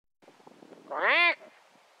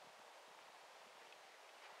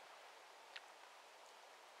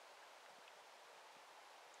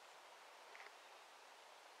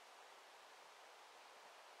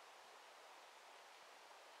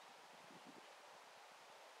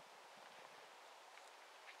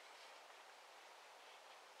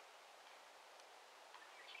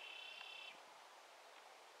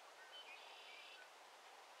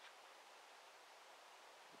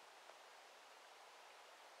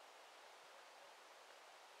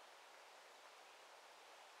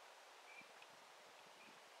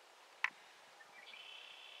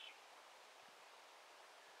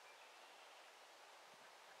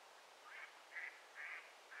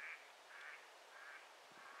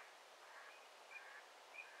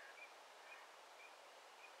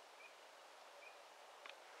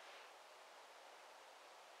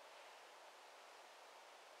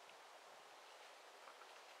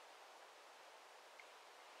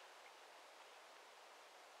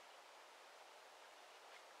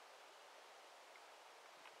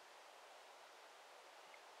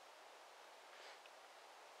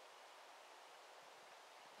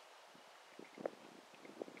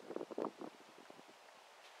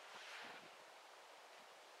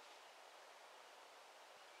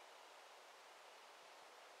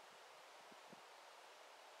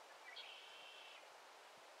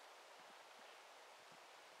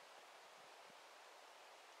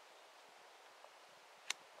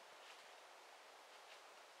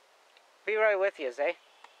Be right with you, Zay.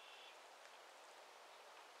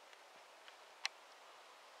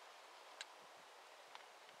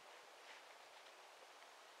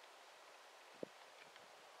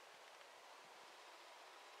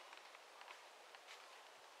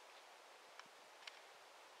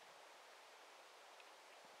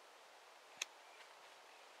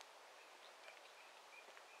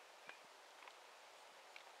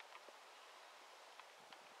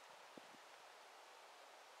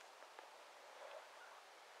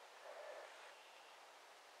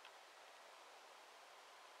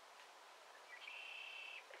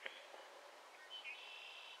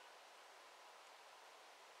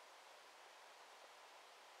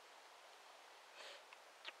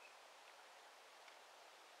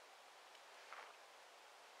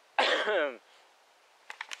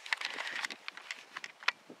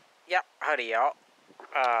 Yeah, howdy y'all.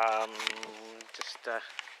 Just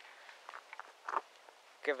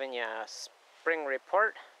giving you a spring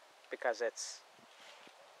report because it's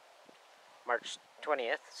March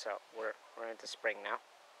 20th, so we're into spring now.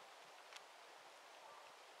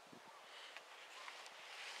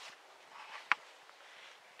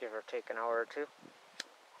 Give or take an hour or two.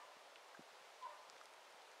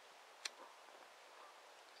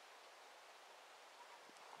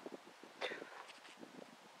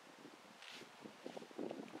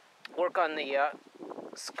 Work on the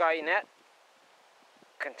Skynet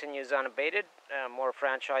continues unabated. More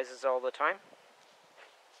franchises all the time.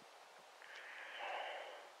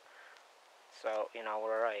 So, you know,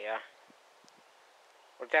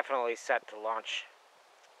 we're definitely set to launch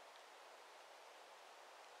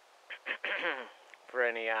for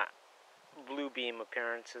any blue beam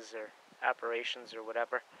appearances or apparitions or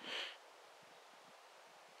whatever,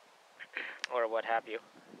 or what have you.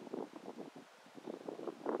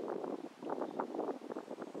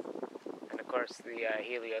 And of course the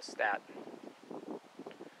heliostat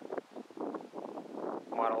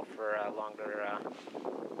model for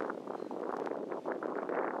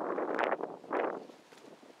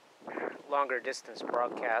longer distance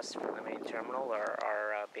broadcasts from the main terminal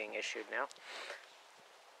are being issued now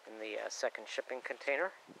in the second shipping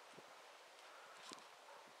container.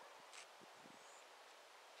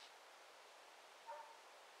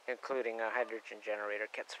 Including hydrogen generator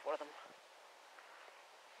kits for them.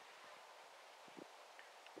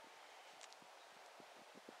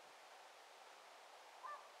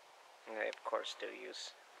 And they of course do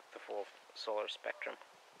use the full solar spectrum.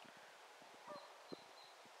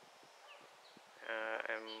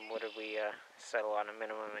 And what did we settle on? A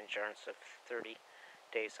minimum endurance of 30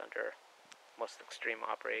 days under most extreme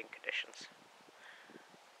operating conditions.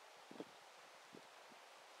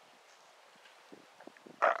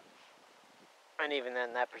 And even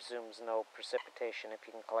then, that presumes no precipitation. If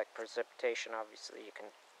you can collect precipitation, obviously you can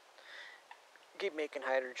keep making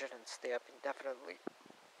hydrogen and stay up indefinitely.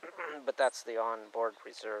 But that's the on-board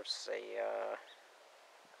reserves, say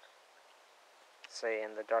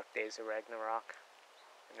in the dark days of RAGNARöK,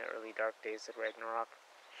 in the early dark days of RAGNARöK.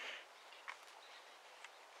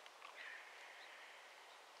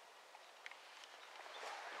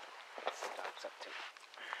 That's the dog's up to.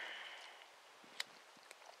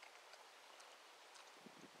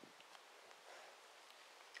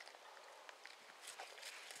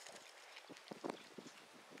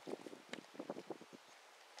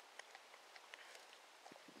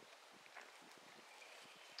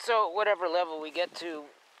 So whatever level we get to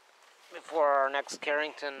before our next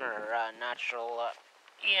Carrington or natural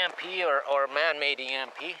EMP or man-made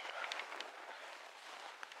EMP,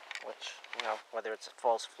 which, you know, whether it's a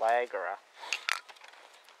false flag or a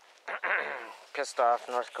pissed off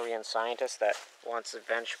North Korean scientist that wants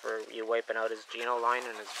revenge for you wiping out his geno line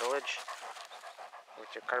in his village with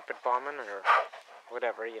your carpet bombing or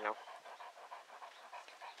whatever, you know.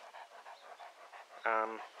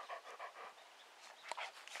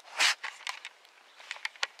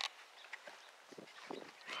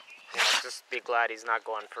 You know, just be glad he's not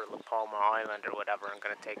going for La Palma Island or whatever and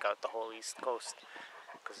going to take out the whole East Coast,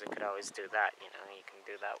 because he could always do that, you know. You can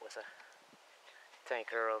do that with a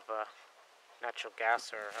tanker of natural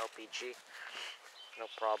gas or LPG, no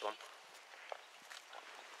problem.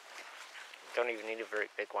 Don't even need a very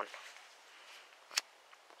big one.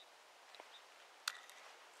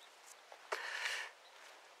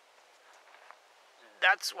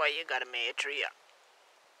 That's why you gotta Maitreya.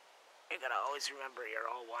 You gotta always remember you're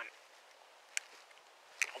all one.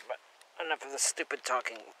 But enough of the stupid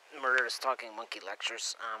talking, murderous talking monkey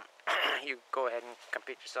lectures. You go ahead and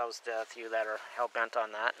compete yourselves to death, you that are hell-bent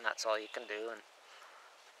on that, and that's all you can do. And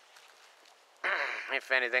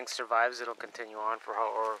if anything survives, it'll continue on for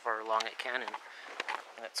however long it can,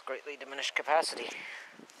 and its greatly diminished capacity.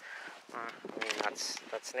 I mean,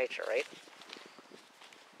 that's nature, right?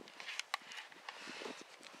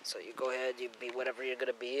 So you go ahead, you be whatever you're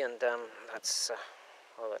gonna be, and that's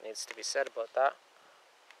all that needs to be said about that.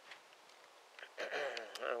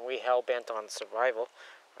 And we hell-bent on survival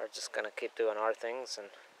are just gonna keep doing our things. And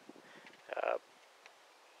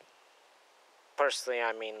personally,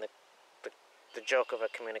 I mean, the joke of a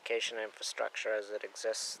communication infrastructure as it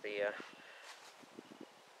exists, the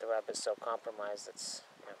web is so compromised, it's,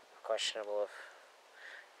 you know, questionable if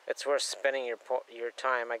it's worth spending your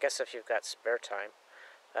time. I guess if you've got spare time.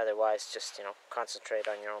 Otherwise, just, you know, concentrate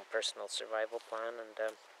on your own personal survival plan. And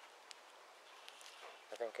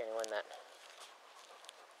I think anyone that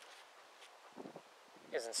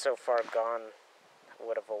isn't so far gone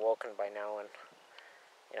would have awoken by now and,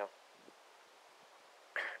 you know,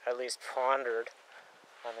 at least pondered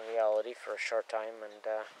on the reality for a short time. And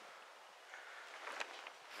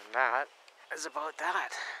that is about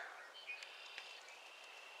that.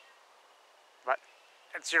 But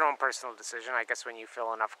it's your own personal decision. I guess when you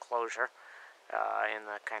feel enough closure in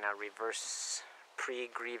the kind of reverse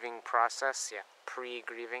pre-grieving process, yeah,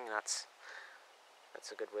 pre-grieving, that's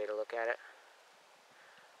a good way to look at it.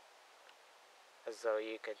 As though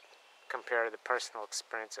you could compare the personal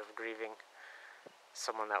experience of grieving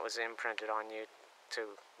someone that was imprinted on you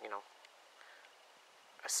to, you know,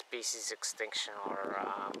 a species extinction or,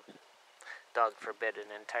 God forbid,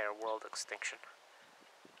 an entire world extinction.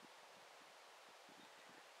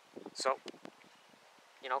 So,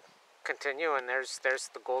 you know, continue, and there's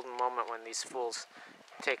the golden moment when these fools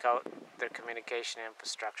take out their communication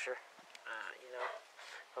infrastructure. You know,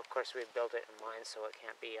 of course we built it in mind so it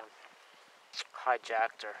can't be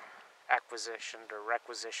hijacked or acquisitioned or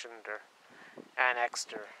requisitioned or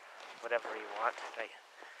annexed or whatever you want.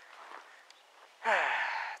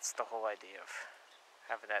 It's the whole idea of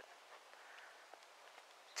having that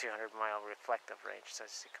 200-mile reflective range so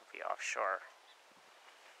you can be offshore.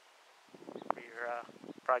 You're a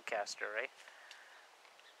broadcaster, right?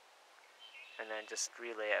 And then just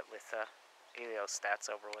relay it with heliostats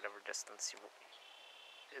over whatever distance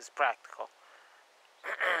is practical.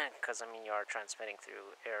 Because, I mean, you are transmitting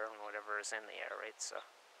through air and whatever is in the air, right? So,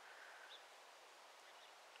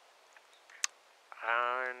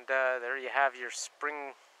 and there you have your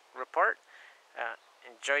spring report.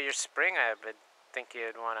 Enjoy your spring. I would think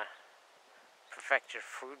you'd want to perfect your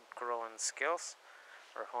food growing skills,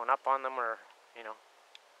 or hone up on them, or, you know,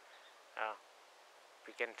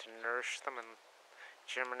 begin to nourish them and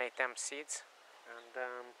germinate them seeds. And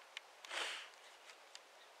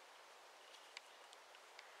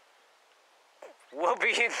we'll be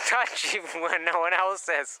in touch even when no one else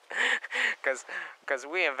is, because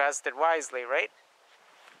we invested wisely, right?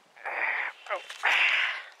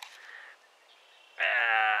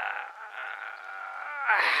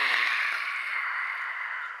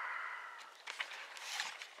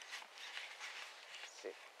 See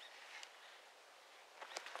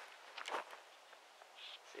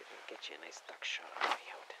if we can get you a nice duck shot on the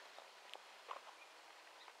way out.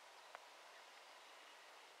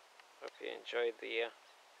 Hope you enjoyed the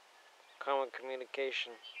Common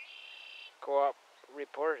Communication Co-op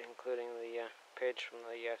report, including the page from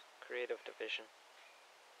the Creative Division.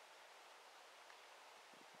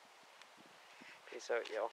 Peace out, y'all.